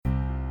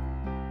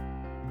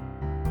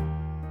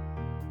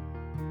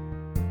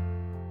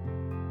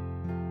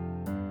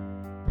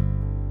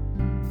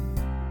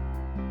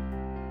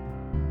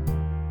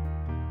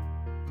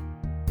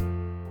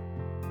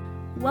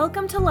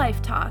Welcome to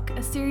Life Talk,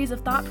 a series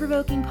of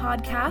thought-provoking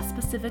podcasts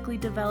specifically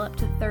developed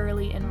to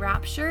thoroughly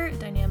enrapture,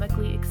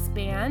 dynamically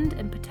expand,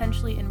 and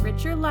potentially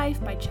enrich your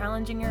life by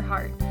challenging your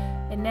heart.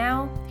 And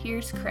now,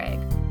 here's Craig.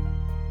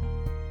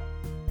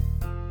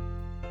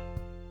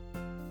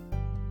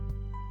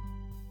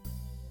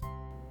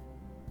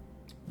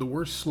 The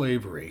worst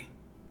slavery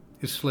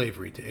is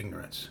slavery to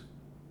ignorance.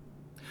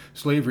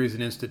 Slavery as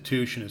an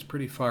institution is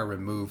pretty far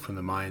removed from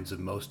the minds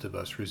of most of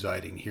us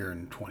residing here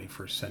in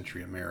 21st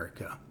century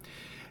America.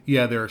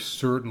 Yeah, there are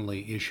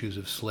certainly issues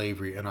of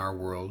slavery in our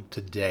world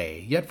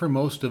today, yet for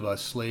most of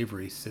us,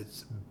 slavery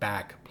sits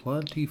back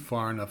plenty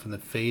far enough in the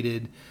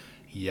faded,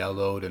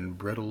 yellowed, and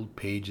brittled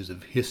pages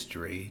of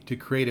history to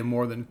create a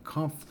more than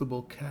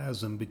comfortable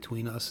chasm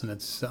between us and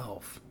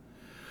itself.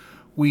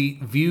 We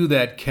view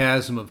that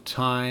chasm of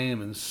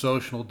time and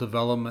social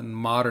development and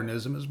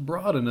modernism as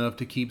broad enough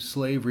to keep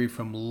slavery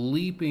from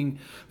leaping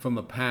from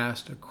the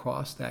past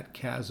across that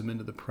chasm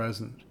into the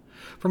present.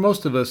 For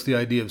most of us, the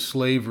idea of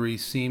slavery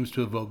seems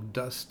to evoke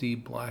dusty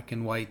black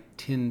and white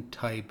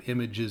tin-type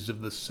images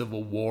of the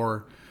Civil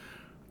War,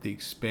 the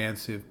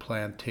expansive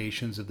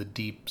plantations of the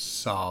Deep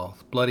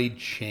South, bloodied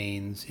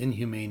chains,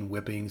 inhumane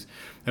whippings,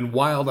 and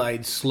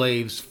wild-eyed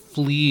slaves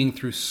fleeing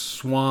through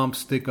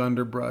swamps, thick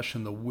underbrush,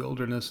 and the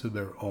wilderness of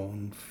their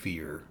own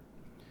fear.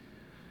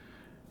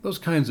 Those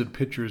kinds of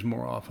pictures,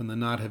 more often than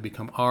not, have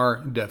become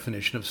our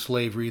definition of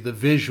slavery, the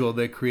visual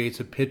that creates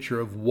a picture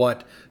of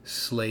what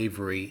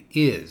slavery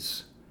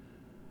is.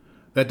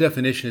 That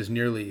definition is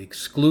nearly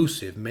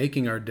exclusive,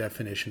 making our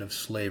definition of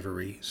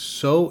slavery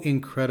so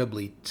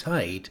incredibly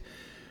tight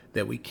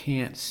that we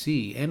can't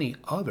see any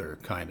other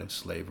kind of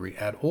slavery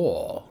at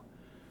all.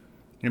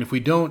 And if we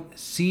don't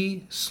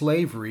see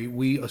slavery,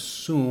 we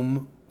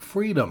assume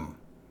freedom.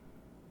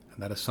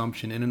 And that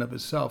assumption in and of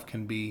itself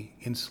can be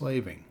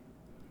enslaving.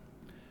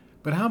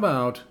 But how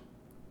about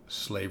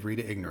slavery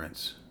to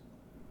ignorance?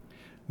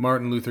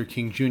 Martin Luther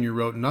King Jr.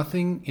 wrote,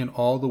 "Nothing in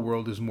all the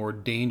world is more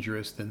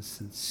dangerous than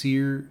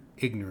sincere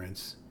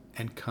ignorance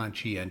and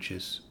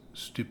conscientious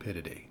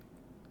stupidity."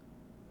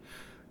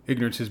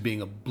 Ignorance is being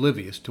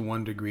oblivious to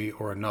one degree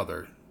or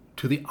another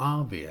to the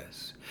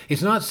obvious.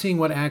 It's not seeing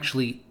what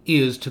actually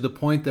is to the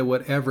point that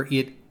whatever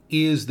it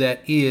is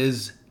that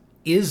is,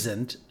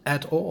 isn't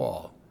at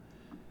all.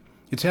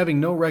 It's having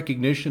no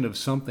recognition of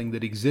something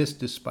that exists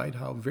despite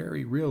how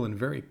very real and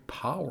very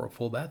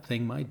powerful that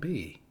thing might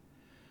be.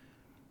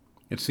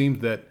 It seems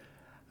that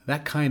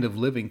that kind of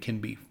living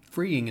can be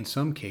freeing in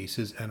some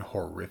cases and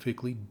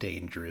horrifically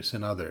dangerous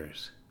in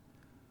others.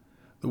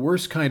 The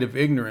worst kind of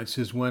ignorance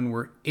is when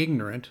we're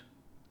ignorant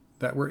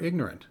that we're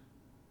ignorant.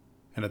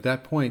 And at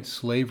that point,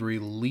 slavery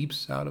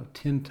leaps out of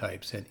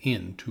tintypes and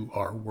into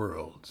our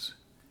worlds.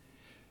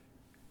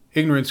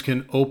 Ignorance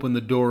can open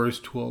the doors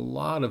to a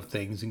lot of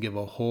things and give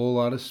a whole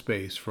lot of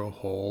space for a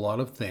whole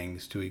lot of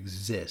things to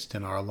exist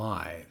in our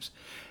lives.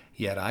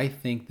 Yet I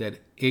think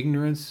that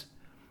ignorance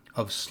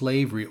of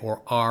slavery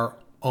or our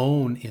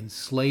own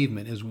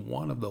enslavement is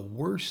one of the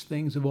worst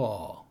things of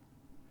all.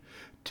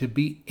 To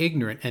be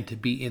ignorant and to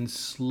be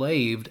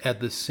enslaved at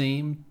the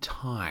same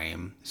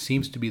time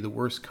seems to be the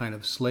worst kind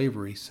of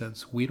slavery,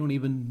 since we don't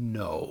even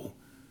know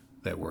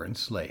that we're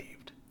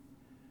enslaved.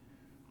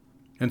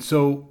 And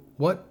so,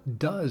 what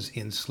does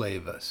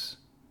enslave us?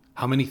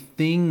 How many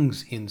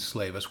things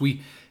enslave us? We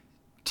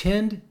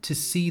tend to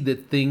see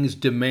that things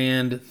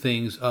demand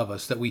things of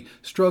us, that we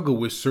struggle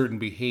with certain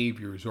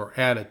behaviors or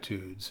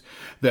attitudes,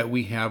 that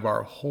we have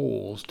our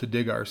holes to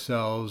dig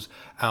ourselves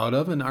out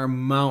of and our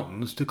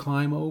mountains to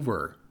climb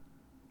over.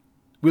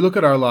 We look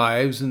at our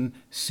lives and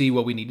see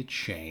what we need to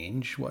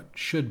change, what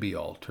should be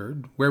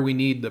altered, where we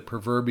need the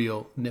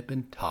proverbial nip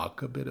and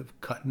tuck, a bit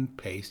of cut and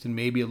paste, and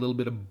maybe a little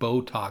bit of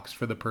Botox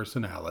for the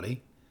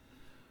personality.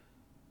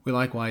 We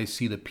likewise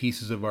see the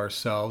pieces of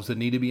ourselves that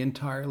need to be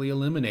entirely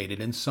eliminated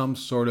in some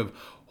sort of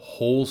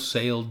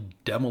wholesale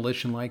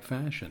demolition-like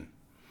fashion.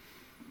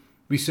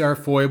 We see our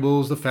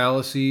foibles, the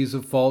fallacies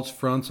of false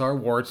fronts, our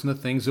warts, and the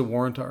things that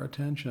warrant our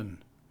attention.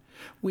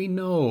 We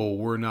know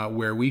we're not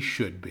where we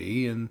should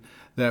be, and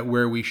that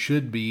where we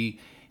should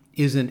be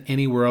isn't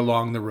anywhere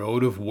along the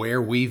road of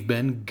where we've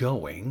been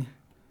going.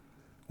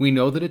 We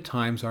know that at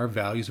times our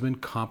values have been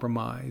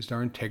compromised,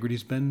 our integrity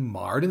has been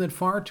marred, and that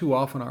far too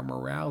often our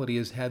morality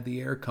has had the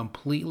air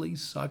completely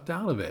sucked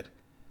out of it.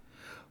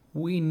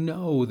 We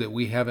know that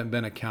we haven't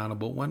been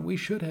accountable when we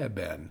should have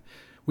been.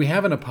 We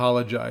haven't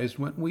apologized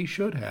when we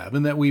should have,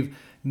 and that we've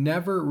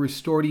never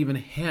restored even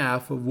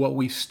half of what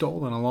we've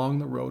stolen along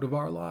the road of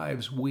our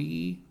lives.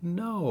 We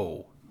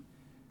know.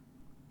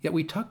 Yet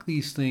we tuck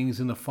these things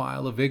in the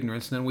file of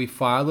ignorance, and then we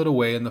file it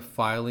away in the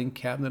filing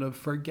cabinet of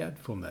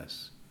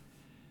forgetfulness.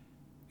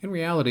 In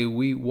reality,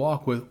 we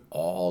walk with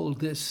all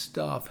this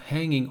stuff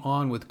hanging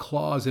on with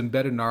claws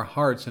embedded in our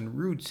hearts and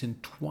roots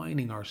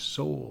entwining our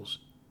souls.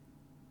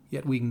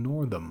 Yet we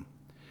ignore them.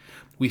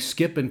 We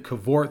skip and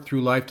cavort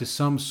through life to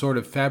some sort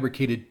of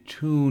fabricated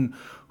tune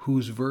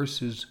whose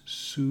verses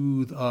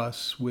soothe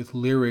us with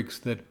lyrics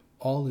that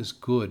all is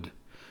good,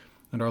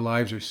 and our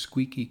lives are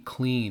squeaky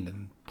clean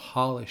and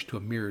polished to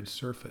a mirrored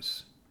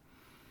surface.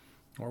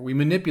 Or we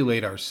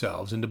manipulate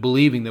ourselves into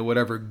believing that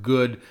whatever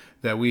good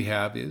that we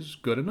have is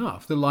good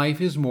enough. That life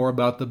is more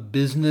about the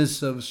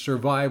business of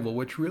survival,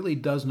 which really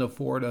doesn't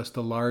afford us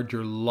the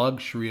larger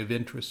luxury of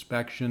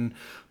introspection,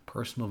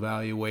 personal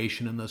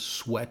valuation, and the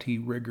sweaty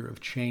rigor of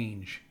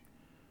change.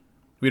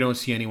 We don't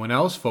see anyone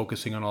else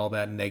focusing on all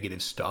that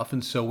negative stuff,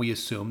 and so we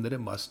assume that it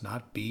must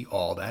not be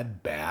all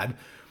that bad,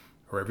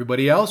 or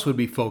everybody else would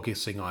be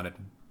focusing on it,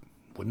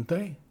 wouldn't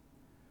they?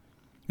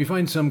 We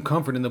find some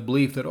comfort in the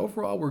belief that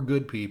overall we're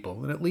good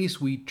people, and at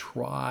least we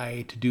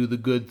try to do the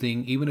good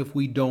thing even if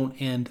we don't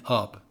end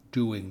up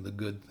doing the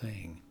good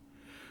thing.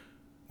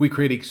 We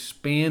create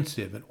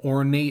expansive and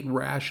ornate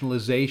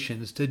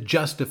rationalizations to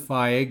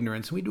justify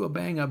ignorance, and we do a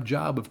bang-up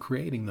job of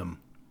creating them.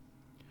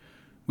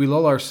 We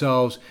lull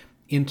ourselves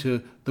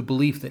into the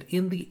belief that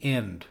in the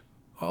end,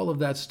 all of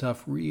that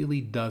stuff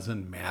really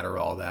doesn't matter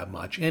all that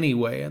much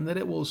anyway, and that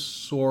it will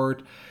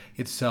sort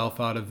itself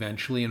out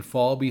eventually and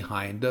fall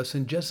behind us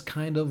and just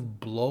kind of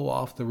blow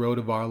off the road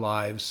of our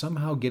lives,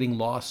 somehow getting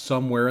lost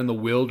somewhere in the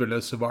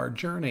wilderness of our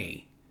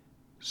journey.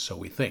 So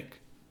we think.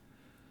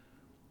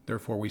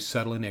 Therefore, we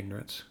settle in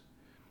ignorance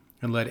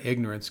and let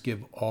ignorance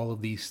give all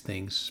of these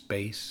things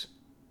space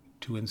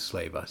to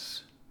enslave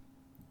us.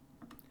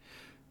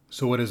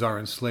 So what is our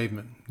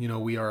enslavement?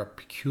 We are a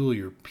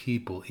peculiar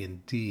people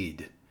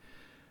indeed.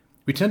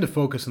 We tend to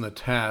focus on the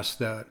tasks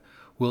that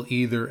will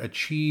either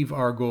achieve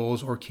our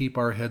goals or keep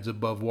our heads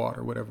above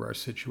water, whatever our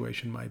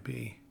situation might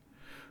be.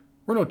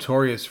 We're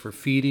notorious for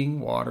feeding,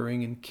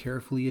 watering, and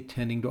carefully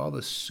attending to all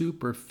the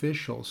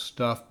superficial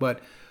stuff, but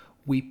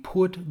we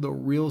put the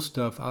real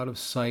stuff out of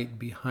sight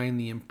behind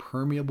the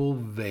impermeable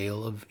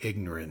veil of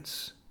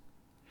ignorance.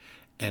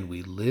 And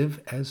we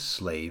live as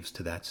slaves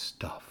to that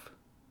stuff.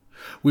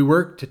 We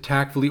work to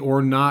tactfully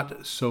or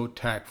not so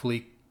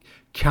tactfully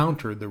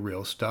counter the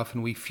real stuff,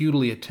 and we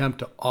futilely attempt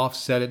to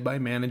offset it by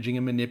managing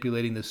and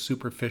manipulating the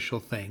superficial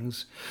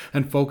things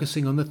and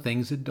focusing on the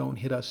things that don't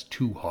hit us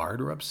too hard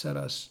or upset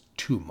us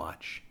too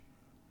much.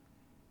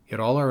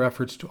 Yet all our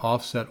efforts to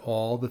offset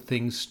all the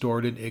things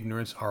stored in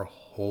ignorance are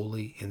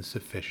wholly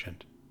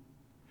insufficient.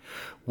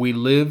 We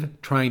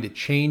live trying to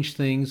change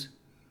things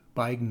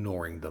by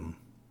ignoring them.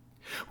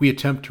 We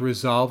attempt to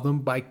resolve them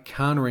by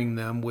countering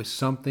them with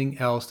something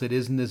else that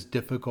isn't as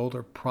difficult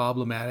or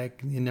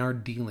problematic in our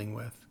dealing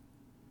with.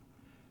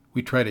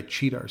 We try to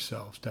cheat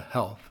ourselves to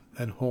health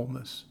and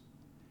wholeness.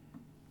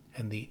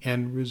 And the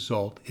end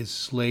result is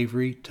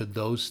slavery to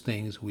those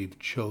things we've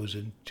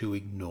chosen to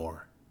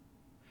ignore.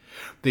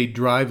 They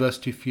drive us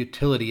to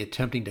futility,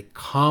 attempting to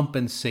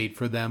compensate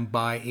for them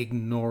by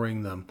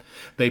ignoring them.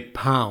 They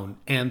pound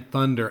and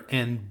thunder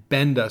and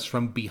bend us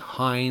from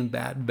behind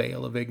that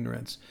veil of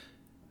ignorance.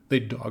 They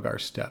dog our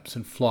steps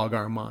and flog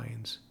our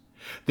minds.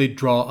 They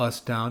draw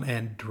us down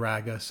and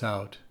drag us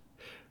out.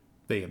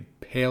 They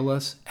impale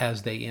us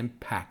as they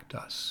impact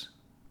us.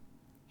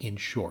 In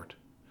short,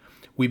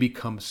 we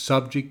become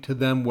subject to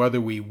them whether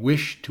we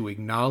wish to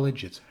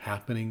acknowledge it's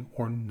happening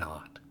or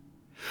not.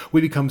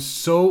 We become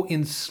so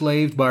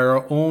enslaved by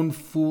our own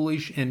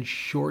foolish and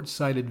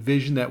short-sighted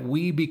vision that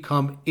we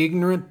become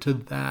ignorant to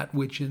that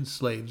which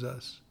enslaves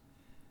us.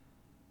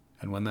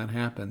 And when that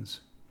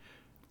happens,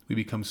 we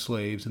become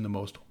slaves in the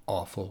most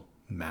awful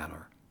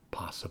manner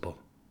possible.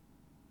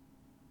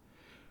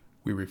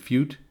 We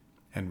refute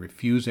and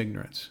refuse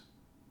ignorance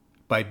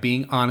by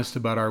being honest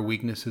about our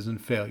weaknesses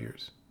and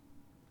failures.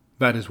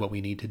 That is what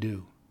we need to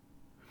do.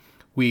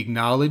 We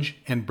acknowledge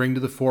and bring to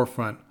the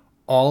forefront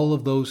all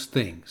of those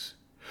things.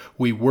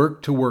 We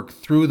work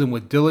through them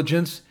with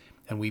diligence,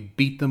 and we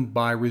beat them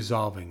by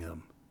resolving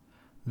them.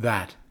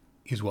 That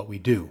is what we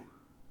do.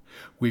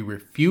 We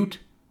refute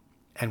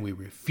and we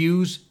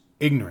refuse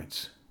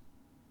ignorance,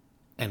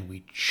 and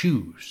we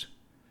choose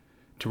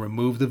to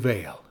remove the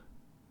veil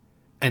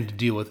and to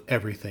deal with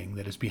everything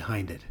that is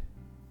behind it.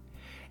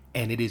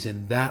 And it is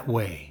in that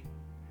way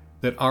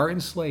that our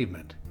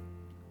enslavement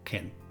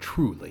can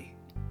truly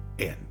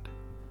end.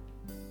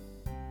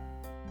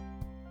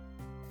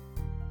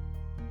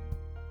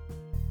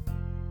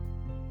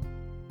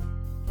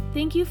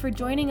 Thank you for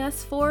joining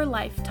us for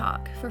Life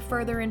Talk. For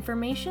further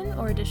information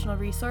or additional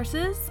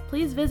resources,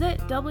 please visit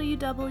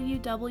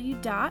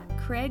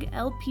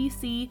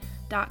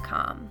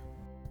www.craiglpc.com.